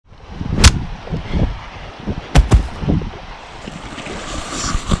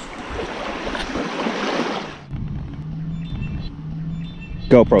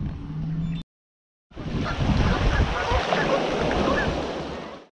GoPro.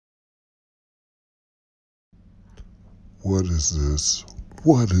 What is this?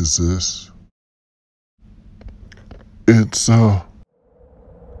 What is this? It's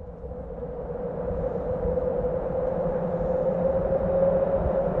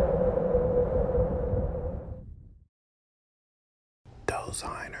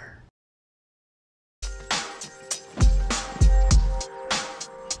designer.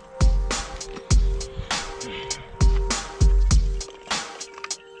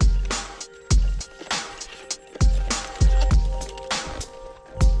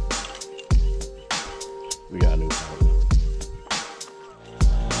 We got a new paddleboard.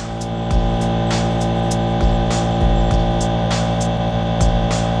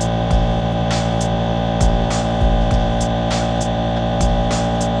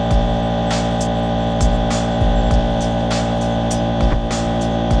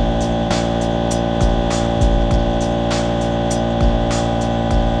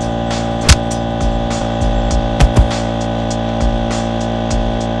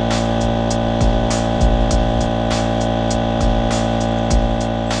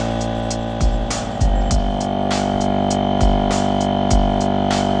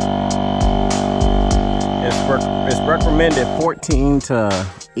 It's recommended 14 to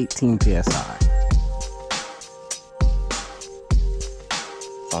 18 psi.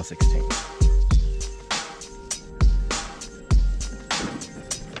 It's on 16.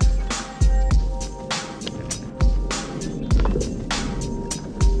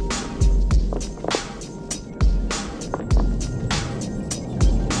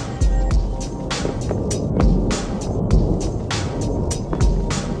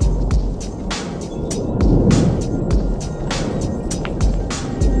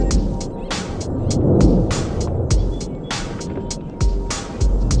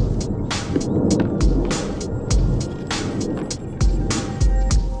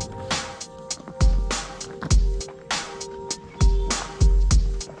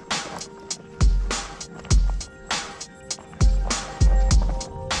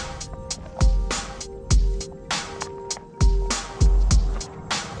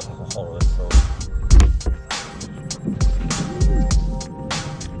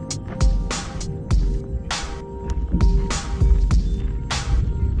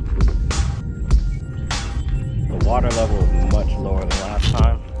 Water level is much lower than last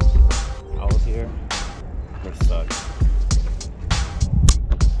time I was here, which sucks.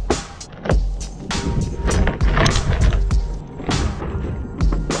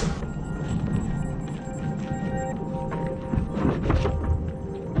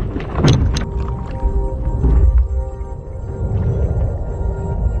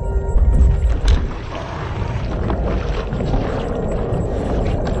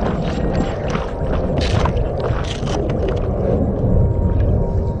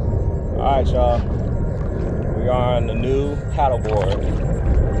 Alright, y'all, we are on the new paddleboard.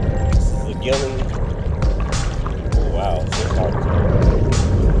 This is the Gili. Oh wow, it's so hard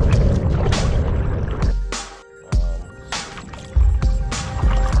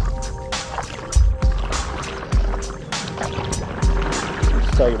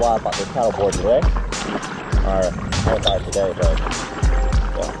to tell you why I bought this paddleboard today. Or I bought it today, but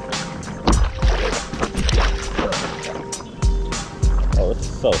yeah. Oh, this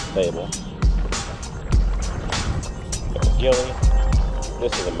is so stable. Gili,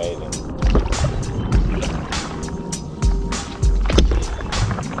 this is amazing.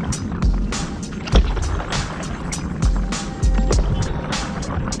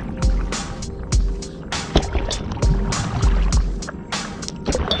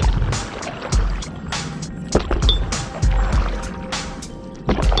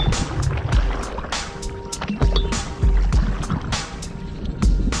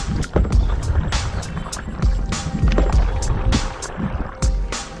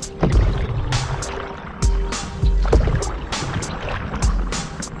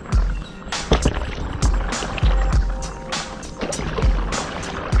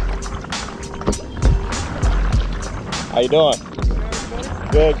 How you doing?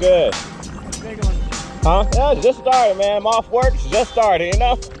 Good, good. Huh? Yeah, just started, man. I'm off work, just started, you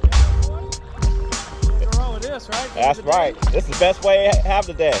know? Can't go wrong with this, right? That's right. This is the best way to have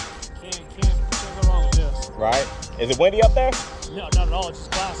the day. Can't go wrong with this. Right? Is it windy up there? No, not at all. It's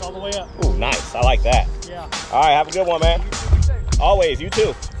just glass all the way up. Ooh, nice. I like that. Yeah. All right, have a good one, man. You too, be safe. Always, you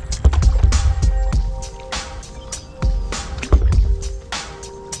too.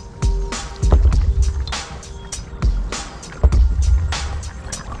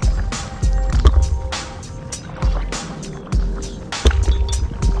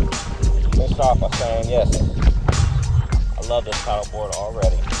 love this paddleboard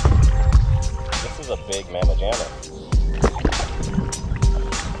already. This is a big mamma jamma.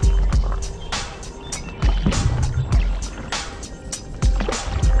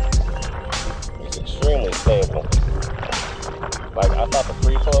 It's extremely stable. Like, I thought the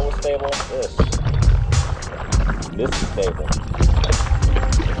free flow was stable. This is stable.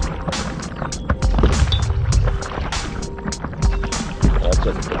 That's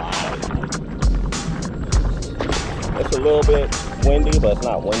just fly. It's a little bit windy, but it's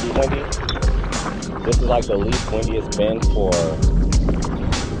not windy. This is like the least windy it's been for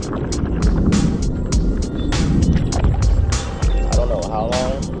I don't know how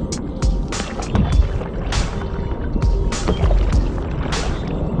long.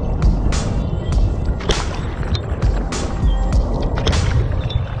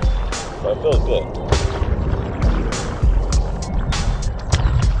 But it feels good.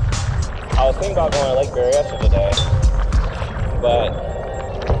 I was thinking about going to Lake Berryessa today, but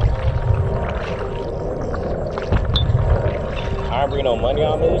I don't bring no money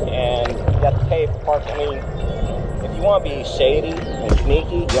on me, and you have to pay for parking. I mean, if you want to be shady and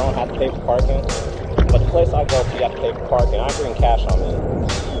sneaky, you don't have to pay for parking. But the place I go to, you have to pay for parking. I bring cash on me,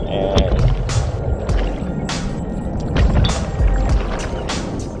 and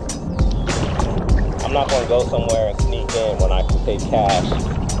I'm not going to go somewhere and sneak in when I can pay cash.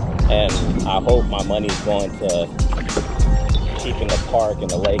 And I hope my money is going to keeping the park and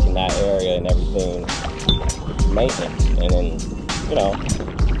the lake in that area and everything maintenance, and then, you know,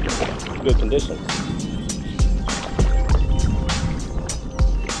 good conditions.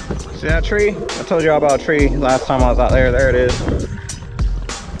 See that tree? I told y'all about a tree last time I was out there. There it is.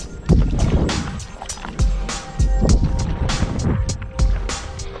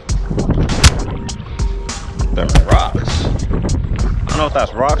 The rocks. I don't know if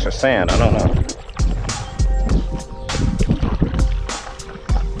that's rocks or sand. I don't know.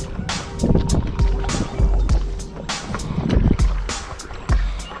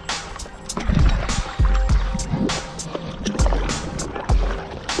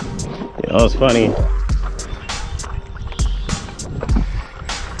 That was funny.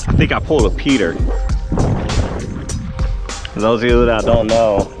 I think I pulled a Peter. For those of you that don't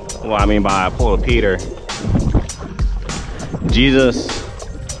know what I mean by I pulled a Peter, Jesus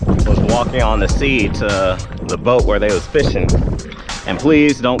was walking on the sea to the boat where they was fishing. And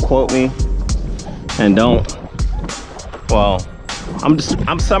please don't quote me, and don't, well, I'm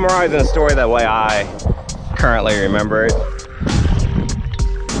summarizing the story that way I currently remember it.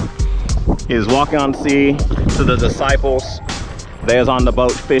 He was walking on the sea to the disciples. They was on the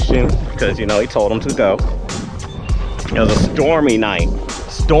boat fishing because, you know, he told them to go. It was a stormy night.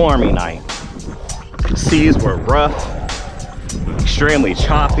 Stormy night. Seas were rough, extremely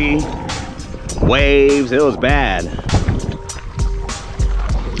choppy, waves. It was bad.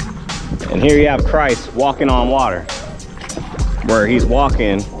 And here you have Christ walking on water. Where he's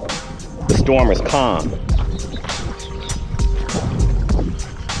walking, the storm is calm.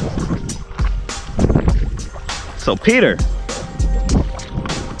 So Peter,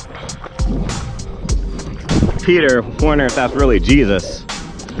 wondering if that's really Jesus.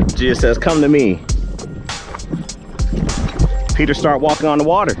 Jesus says, "Come to me." Peter started walking on the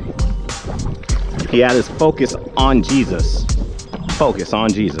water. He had his focus on Jesus. Focus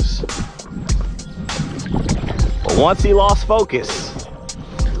on Jesus. But once he lost focus,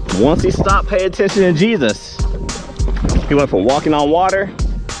 once he stopped paying attention to Jesus, he went from walking on water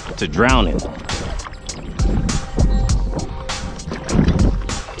to drowning.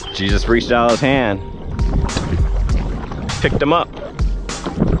 Jesus reached out his hand, picked him up.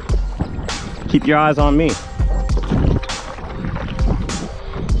 Keep your eyes on me.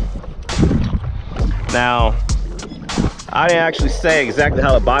 Now, I didn't actually say exactly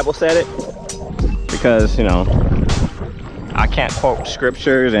how the Bible said it, because, you know, I can't quote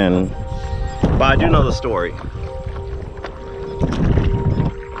scriptures, but I do know the story.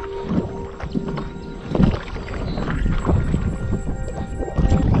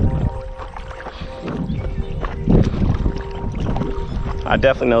 I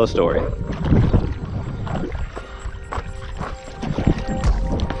definitely know the story.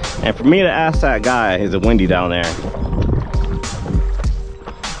 And for me to ask that guy, is it windy down there?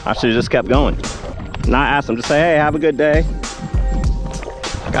 I should have just kept going. Not ask him, just say, hey, have a good day.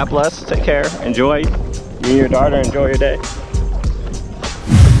 God bless, take care, enjoy. You and your daughter enjoy your day.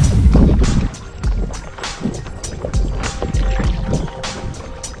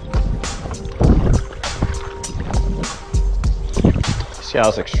 See how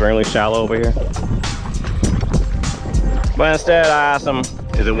it's extremely shallow over here? But instead I asked him,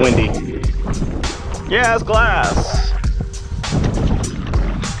 is it windy? Yeah, it's glass.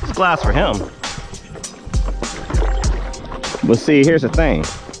 glass for him. But see, here's the thing.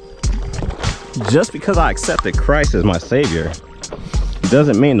 Just because I accepted Christ as my Savior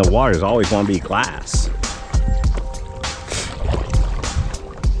doesn't mean the water is always going to be glass.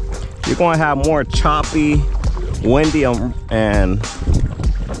 You're going to have more choppy, windy, and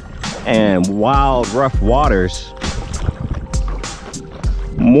wild, rough waters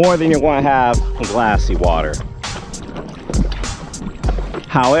more than you're going to have glassy water.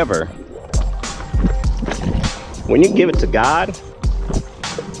 However, when you give it to God,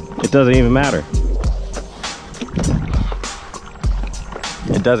 it doesn't even matter.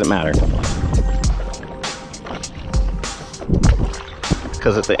 It doesn't matter.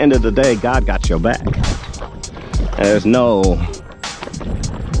 Because at the end of the day, God got your back. And there's no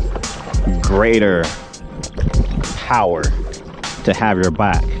greater power to have your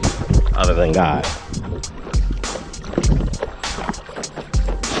back other than God.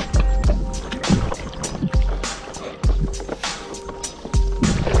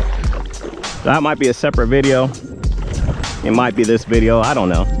 That might be a separate video. It might be this video, I don't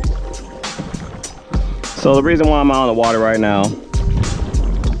know. So the reason why I'm out on the water right now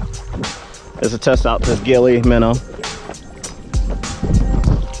is to test out this Gili Meno.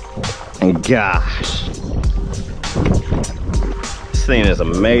 And gosh, this thing is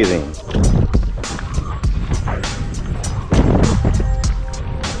amazing.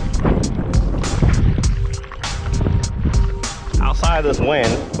 Outside of this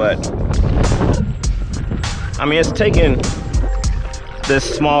wind, but I mean, it's taking this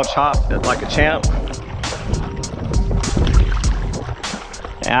small chop like a champ.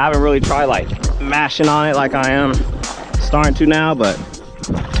 And I haven't really tried like mashing on it like I am starting to now, but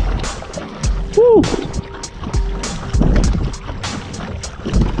whew.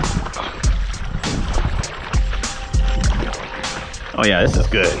 Oh yeah, this is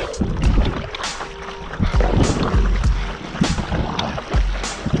good.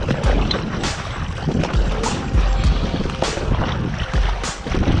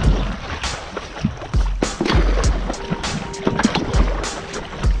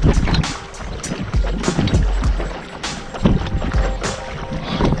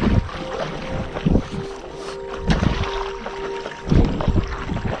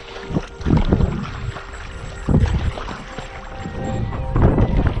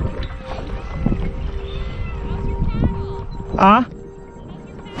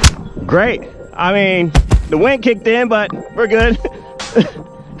 Great. I mean, the wind kicked in, but we're good.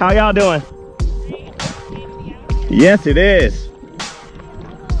 How y'all doing? Yes, it is.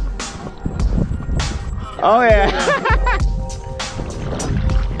 Oh yeah.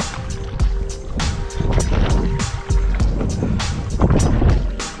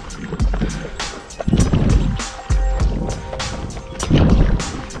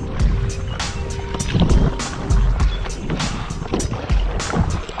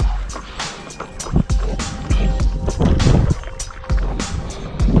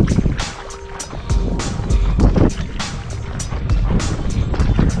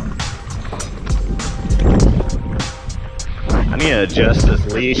 I need to adjust this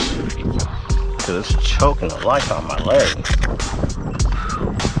leash because it's choking the life out of my leg.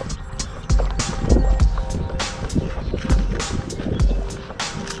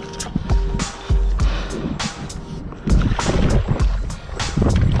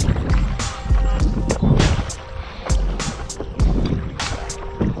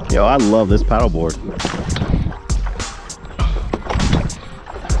 Yo, I love this paddleboard.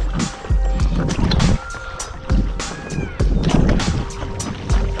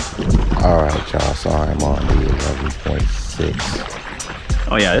 Alright, y'all, so I'm on the 11.6.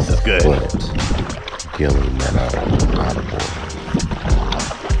 Oh yeah, this is good. Gili Meno paddleboard.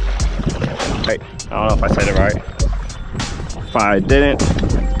 Hey, I don't know if I said it right. If I didn't,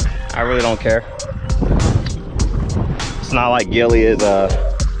 I really don't care. It's not like Gili is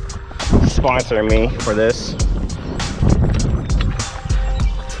sponsoring me for this.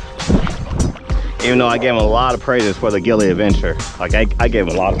 Even though I gave him a lot of praises for the Gili adventure. Like I gave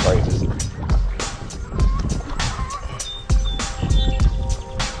him a lot of praises.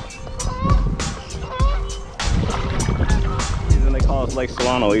 Reason they call this Lake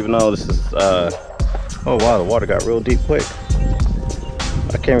Solano, even though this is oh wow, the water got real deep quick.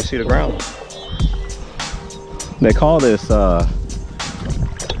 I can't even see the ground. They call this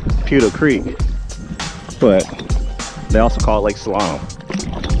Putah Creek, but they also call it Lake Solano.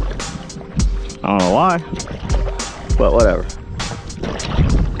 I don't know why, but whatever.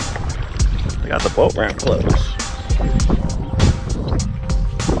 I got the boat ramp closed.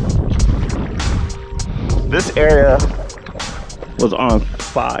 This area was on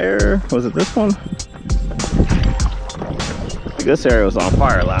fire. Was it this one? I think this area was on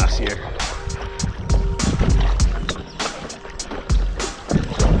fire last year.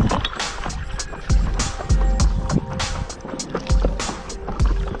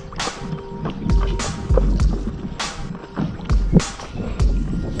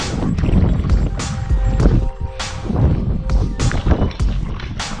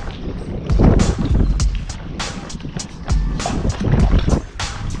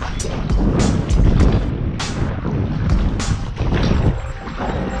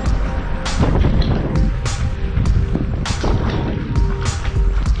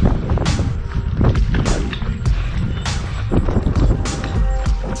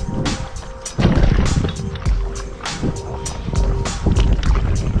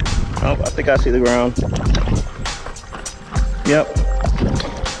 Oh, I think I see the ground. Yep.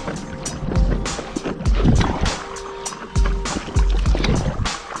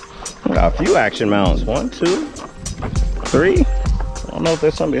 Got a few action mounts. 1, 2, 3. I don't know if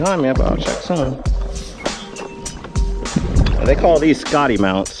there's some behind me, but I'll check some. They call these Scotty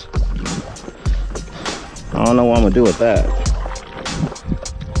mounts. I don't know what I'm gonna do with that.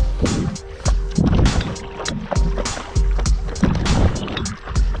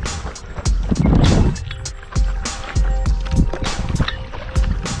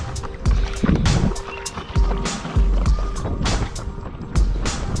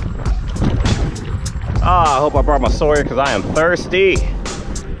 I hope I brought my Sawyer because I am thirsty.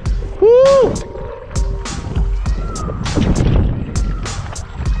 Woo!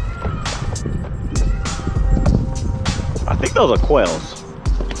 I think those are quails.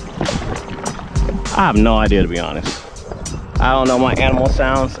 I have no idea, to be honest. I don't know my animal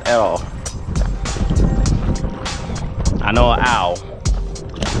sounds at all. I know an owl.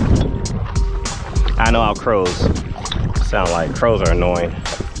 I know how crows sound like. Crows are annoying.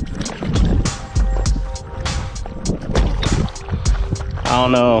 I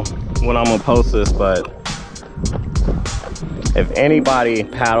don't know when I'm gonna post this, but if anybody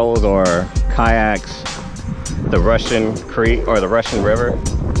paddles or kayaks the Russian Creek or the Russian River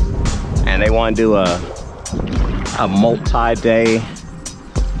and they want to do a multi-day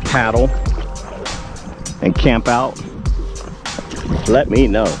paddle and camp out, let me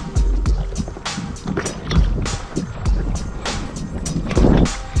know.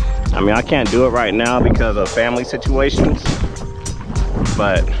 I mean, I can't do it right now because of family situations.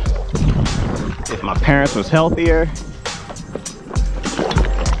 But if my parents was healthier,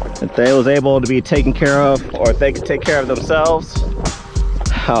 if they was able to be taken care of, or if they could take care of themselves,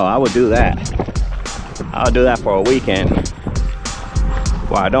 oh, I would do that. I would do that for a weekend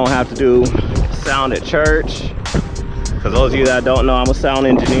where I don't have to do sound at church. For those of you that don't know, I'm a sound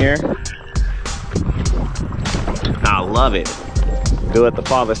engineer. I love it. Do it at the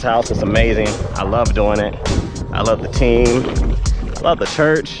Father's house. It's amazing. I love doing it. I love the team. I love the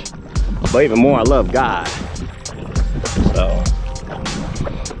church, but even more, I love God. So,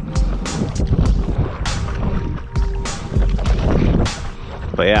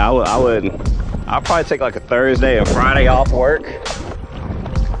 but yeah, I'll probably take like a Thursday and Friday off work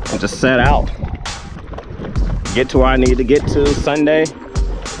and just set out, get to where I need to get to Sunday,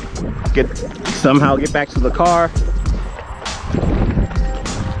 somehow get back to the car,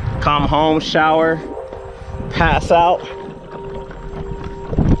 come home, shower, pass out,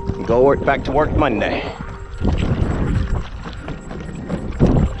 go back to work Monday.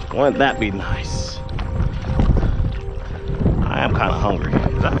 Wouldn't that be nice? I am kind of hungry.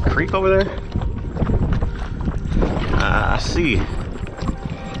 Is that a creek over there? I see.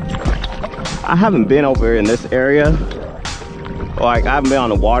 I haven't been over in this area. Like, I haven't been on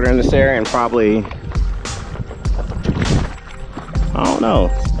the water in this area in probably, I don't know.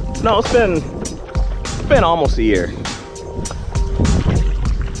 No, it's been almost a year.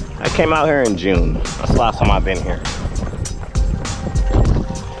 I came out here in June. That's the last time I've been here.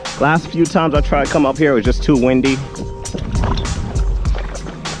 Last few times I tried to come up here, it was just too windy.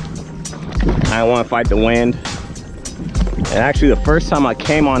 I didn't want to fight the wind. And actually the first time I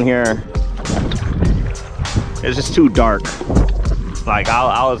came on here, it was just too dark. Like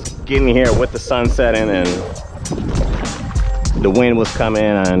I was getting here with the sun setting and the wind was coming,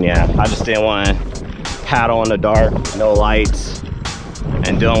 and yeah, I just didn't want to paddle in the dark, no lights,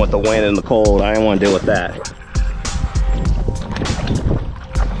 and dealing with the wind and the cold. I didn't want to deal with that.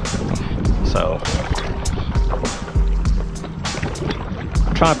 So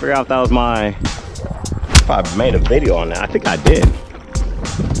I'm trying to figure out if that was if I made a video on that. I think I did.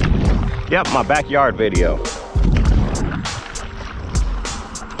 Yep, my backyard video.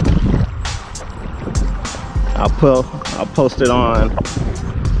 I'll post it on.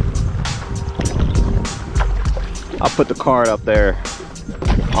 I'll put the card up there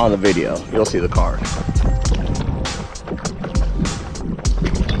on the video. You'll see the card.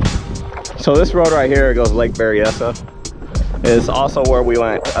 So this road right here goes Lake Berryessa. It's also where we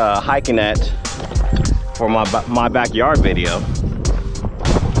went hiking at for my backyard video.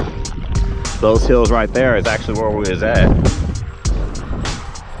 Those hills right there is actually where we was at.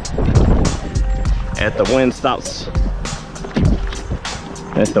 If the wind stops,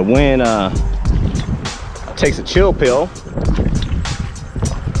 if the wind takes a chill pill,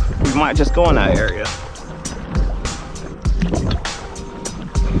 we might just go in that area.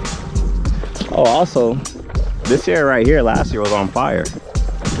 Oh, also, this area right here last year was on fire.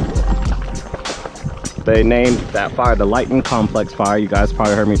 They named that fire the Lightning Complex Fire. You guys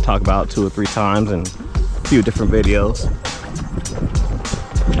probably heard me talk about it 2 or 3 times in a few different videos.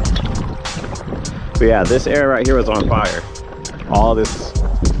 But yeah, this area right here was on fire. All this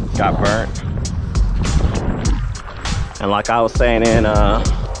got burnt. And like I was saying in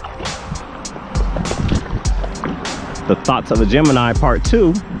the Thoughts of a Gemini Part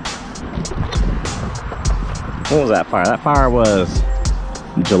 2, what was that fire? That fire was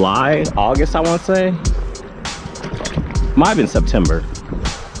July, August, I want to say. Might have been September.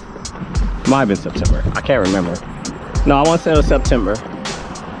 Might have been September. I can't remember. No, I want to say it was September.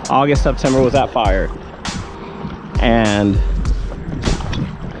 August, September was that fire. And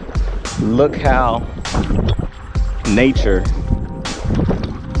look how nature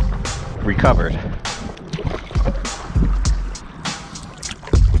recovered.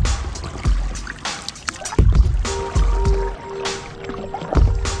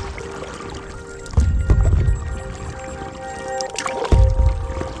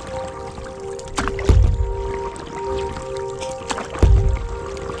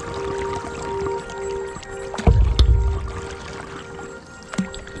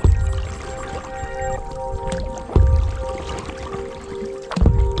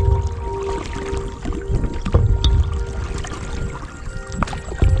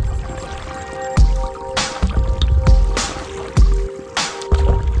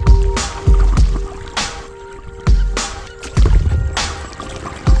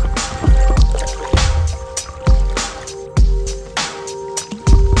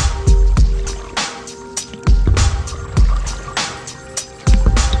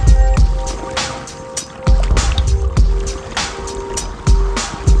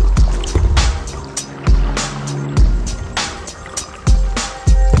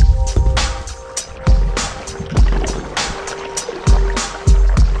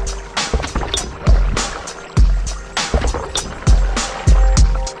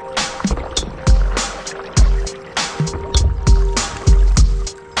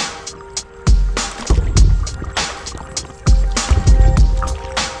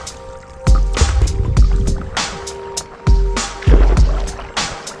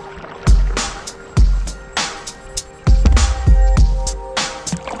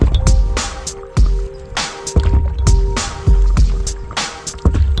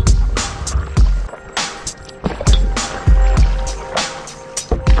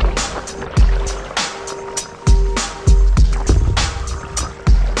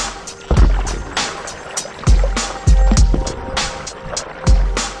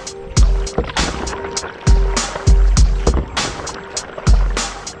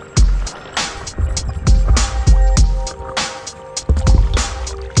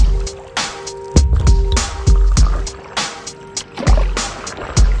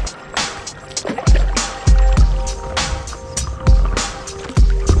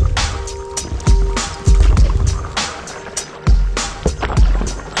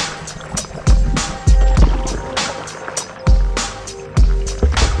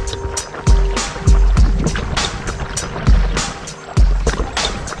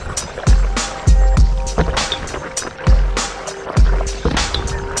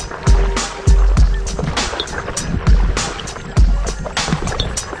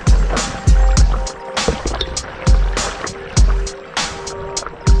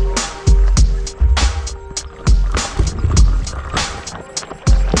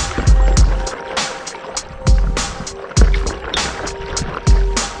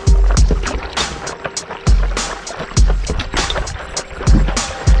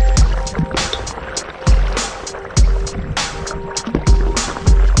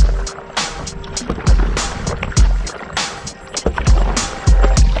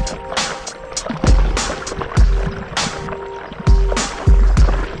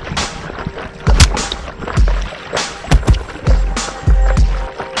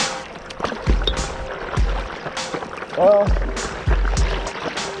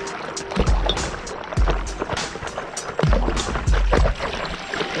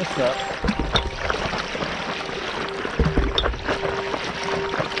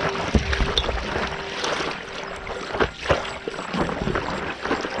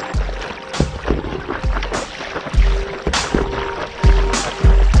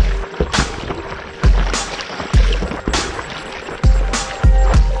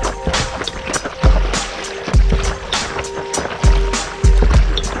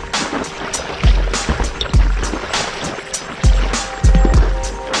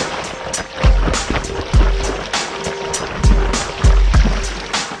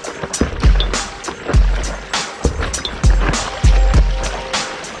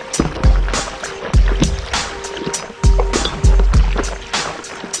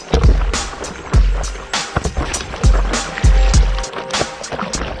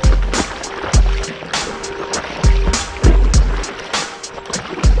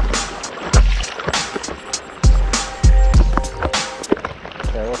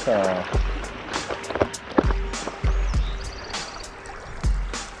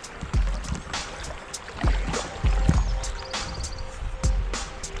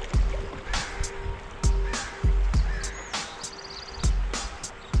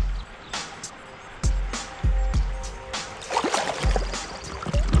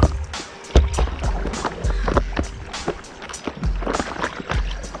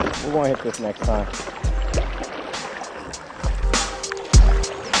 We won't hit this next time.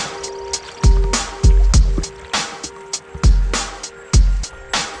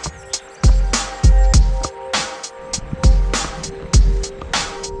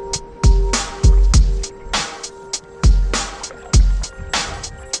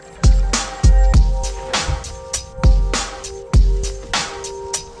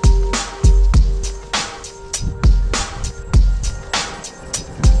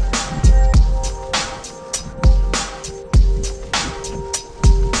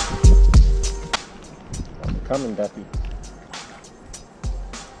 Coming, Duffy.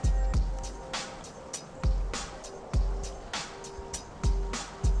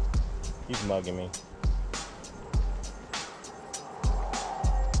 He's mugging me.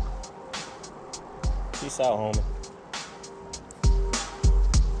 Peace out, homie.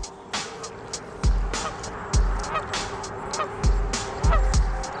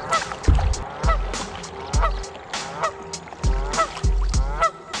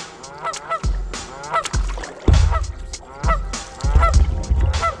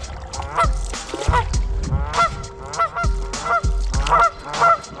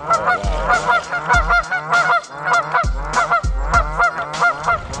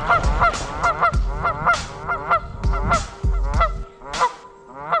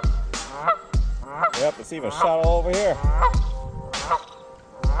 Yep, it's even shot all over here.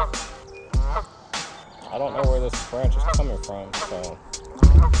 I don't know where this branch is coming from, so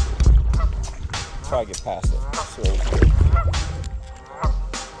try to get past it. See what we can do.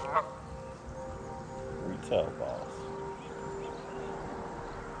 Retail balls.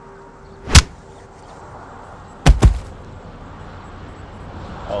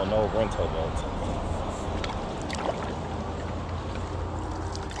 Oh, no rental boats.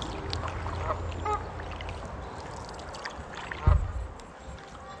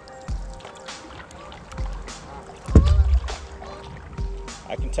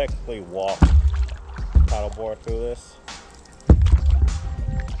 I can technically walk paddleboard through this.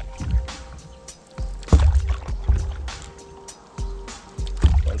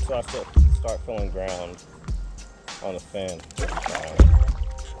 Until I start feeling ground on the fin.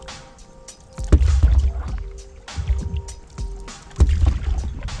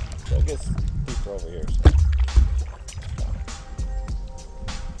 So it gets deeper over here. So.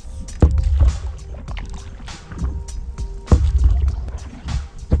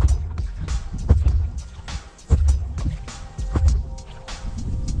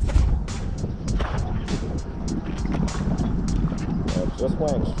 Just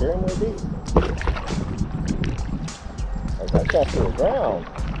went extremely deep. Like I got to the ground.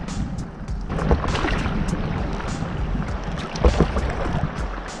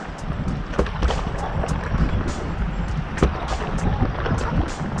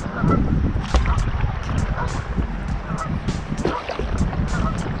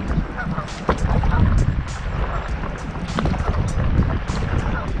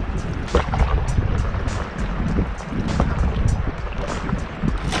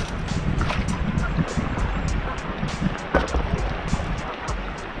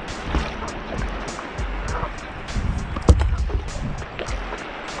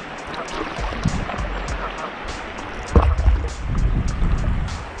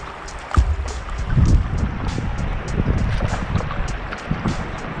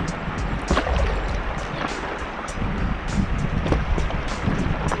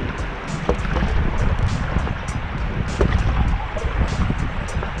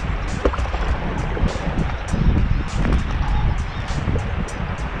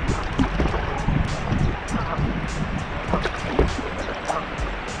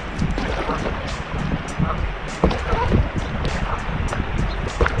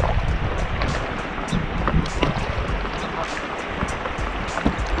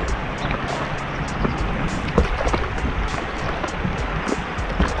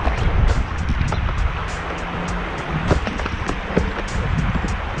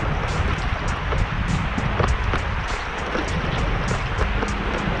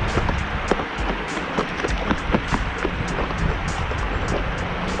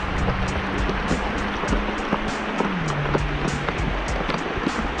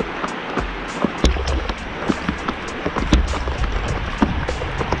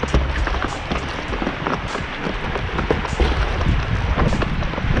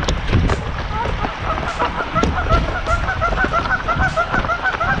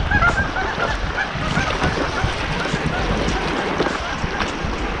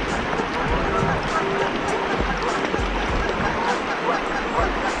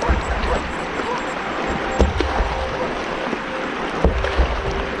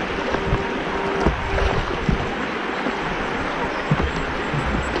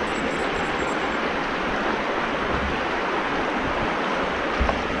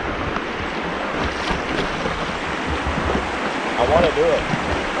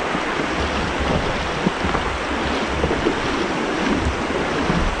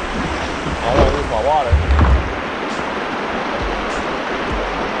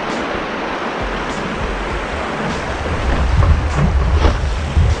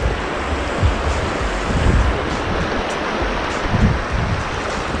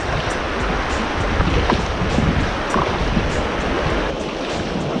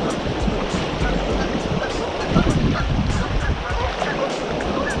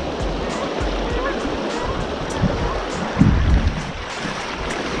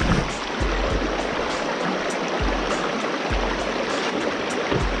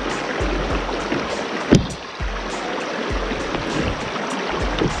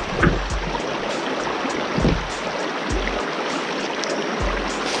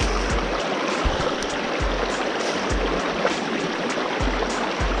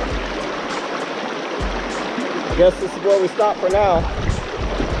 guess this is where we stop for now.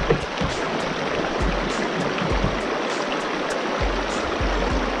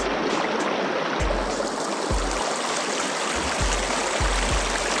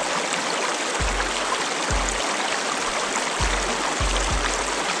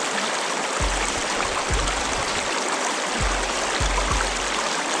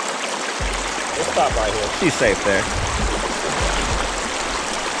 We'll stop right here. She's safe there.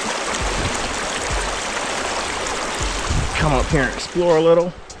 Come up here and explore a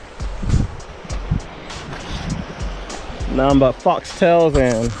little. None but foxtails,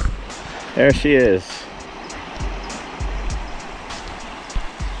 and there she is.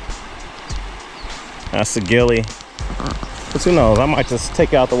 That's the gilly. But who knows, I might just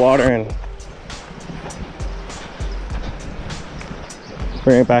take out the water and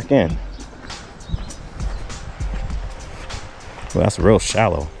bring it back in. Well, that's real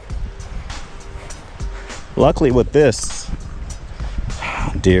shallow. Luckily with this,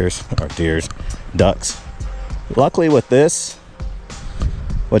 ducks. Luckily with this,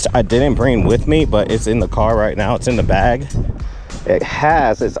 which I didn't bring with me, but it's in the car right now, it's in the bag. It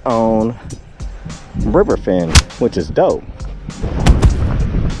has its own river fin, which is dope.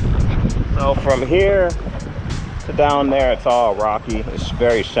 So from here to down there, it's all rocky. It's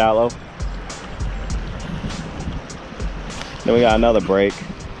very shallow. Then we got another break.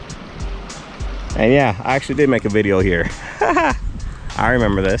 And yeah, I actually did make a video here. I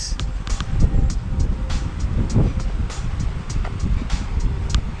remember this.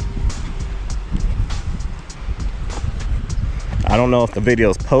 I don't know if the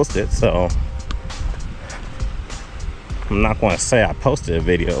video's posted, so I'm not going to say I posted a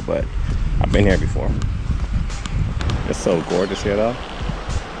video, but I've been here before. It's so gorgeous here though.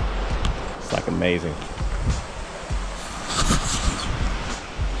 It's like amazing.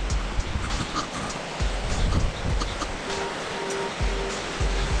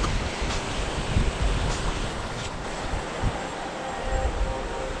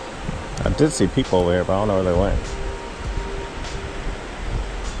 I did see people over there, but I don't know where they went.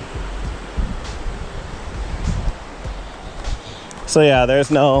 So yeah, there's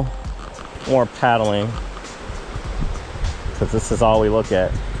no more paddling because this is all we look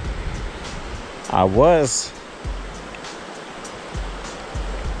at.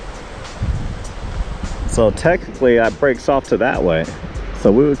 So technically I breaks off to that way.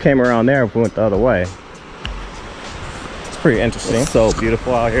 So we came around there if we went the other way. It's pretty interesting. It's so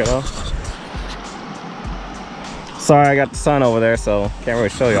beautiful out here though. Sorry, I got the sun over there, so can't really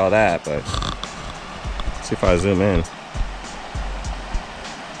show you all that, but let's see if I zoom in.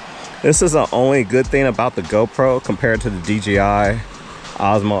 This is the only good thing about the GoPro compared to the DJI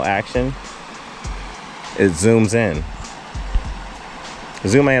Osmo Action. It zooms in.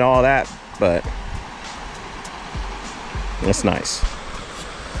 Zoom ain't all that, but it's nice.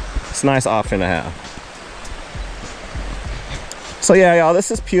 It's a nice option to have. So yeah, y'all, this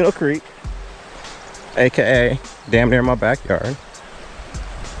is Putah Creek, aka damn near my backyard.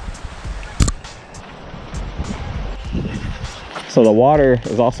 So the water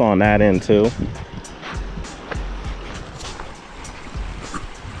is also on that end too.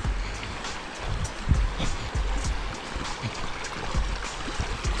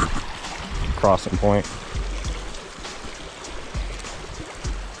 Crossing point.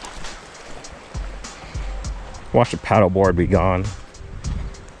 Watch the paddleboard be gone.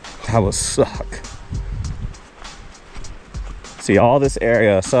 That would suck. See all this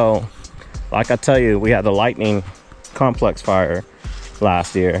area. So like I tell you, we had the lightning complex fire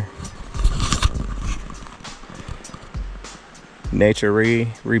last year. Nature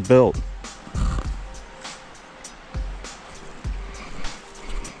rebuilt.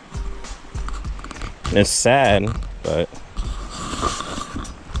 It's sad, but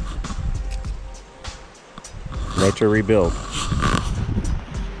nature rebuilt.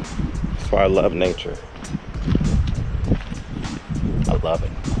 That's why I love nature. I love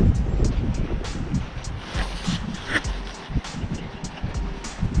it.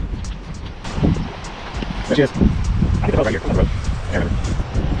 Cheers. I get the boat right here. There.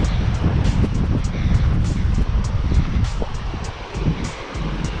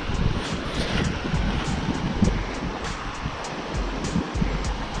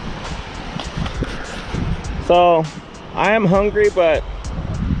 So I am hungry, but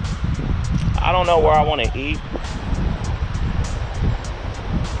I don't know where I want to eat.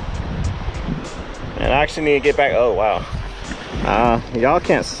 And I actually need to get back. Oh wow. Y'all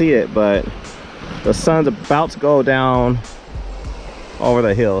can't see it, but the sun's about to go down over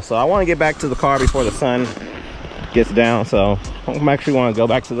the hill. So I want to get back to the car before the sun gets down. So I'm actually want to go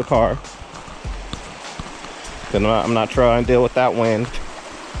back to the car. Cause I'm not trying to deal with that wind,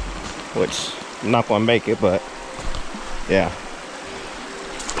 which I'm not gonna make it, but yeah.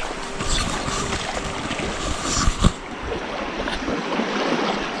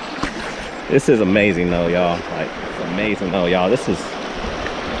 This is amazing though, y'all. Like, it's amazing though, y'all. This is,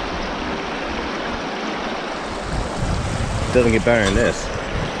 doesn't get better than this.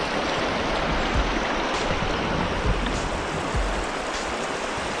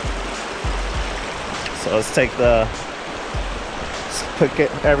 So let's take the, let's pick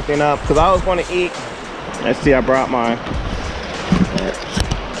everything up, because I was going to eat. Let's see, I brought mine.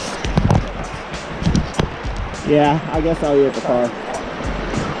 Yeah, I guess I'll eat at the car,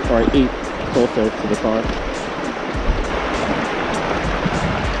 or eat closer to the car.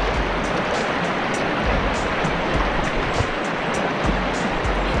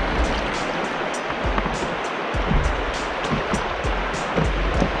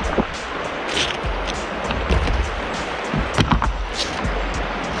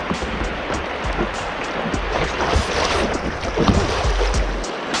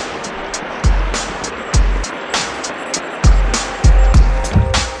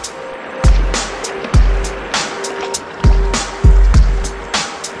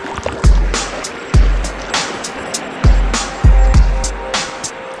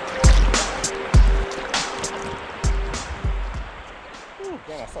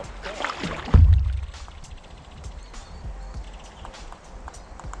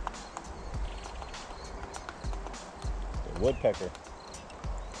 Woodpecker.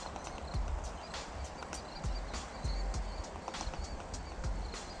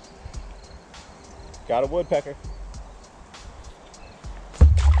 Got a woodpecker.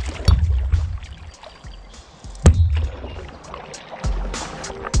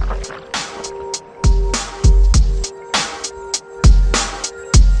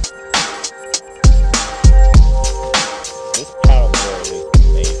 This paddleboard is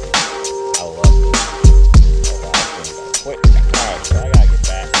amazing. I love it. Oh, wow, it's gonna go quick. Alright, so I gotta get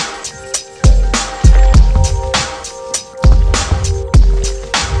back.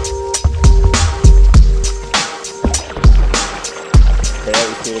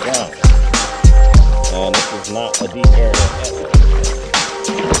 Barely see the ground. And this is not a deep area at all.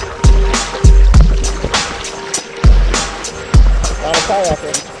 Not a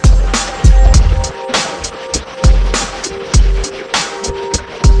kayaker.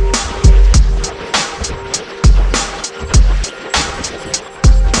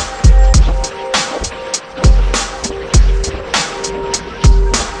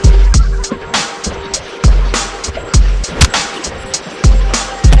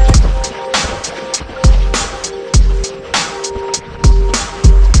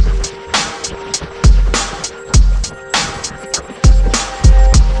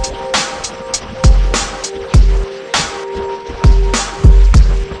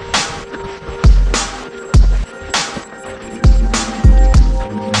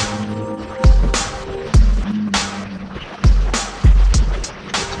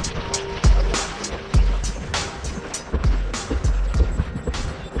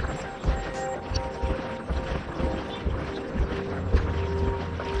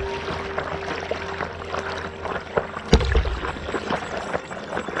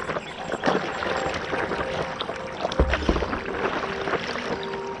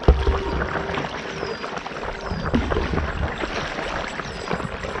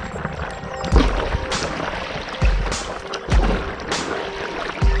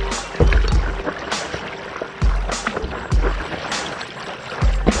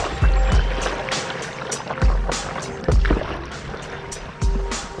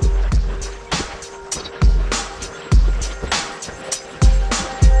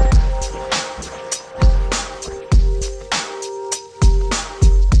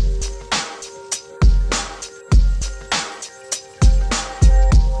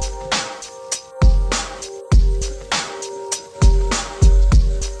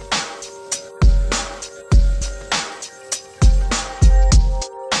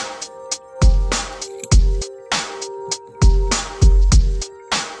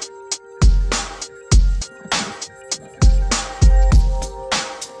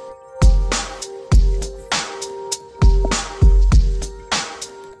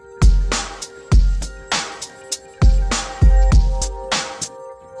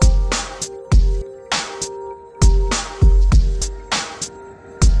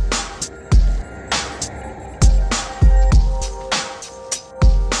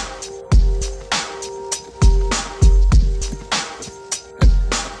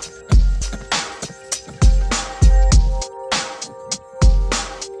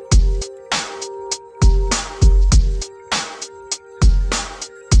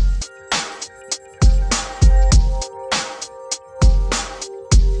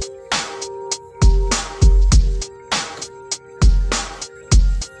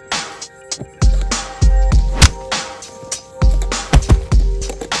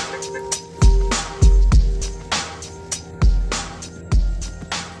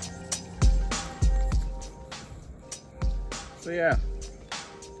 So yeah,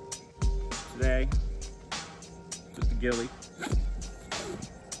 today, just the Gili,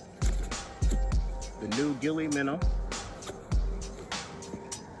 the new Gili Meno.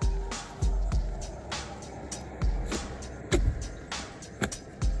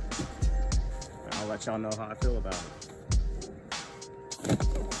 I'll let y'all know how I feel about it.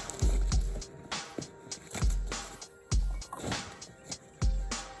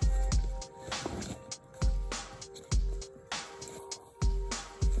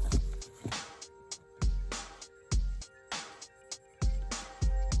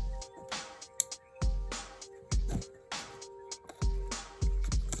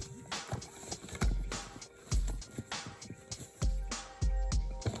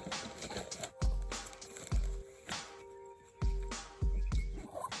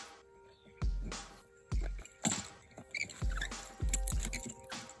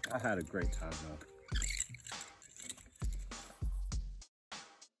 I had a great time though.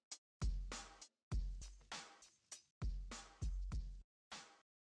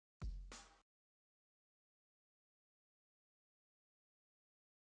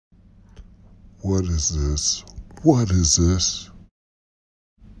 What is this? What is this?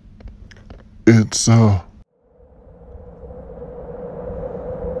 It's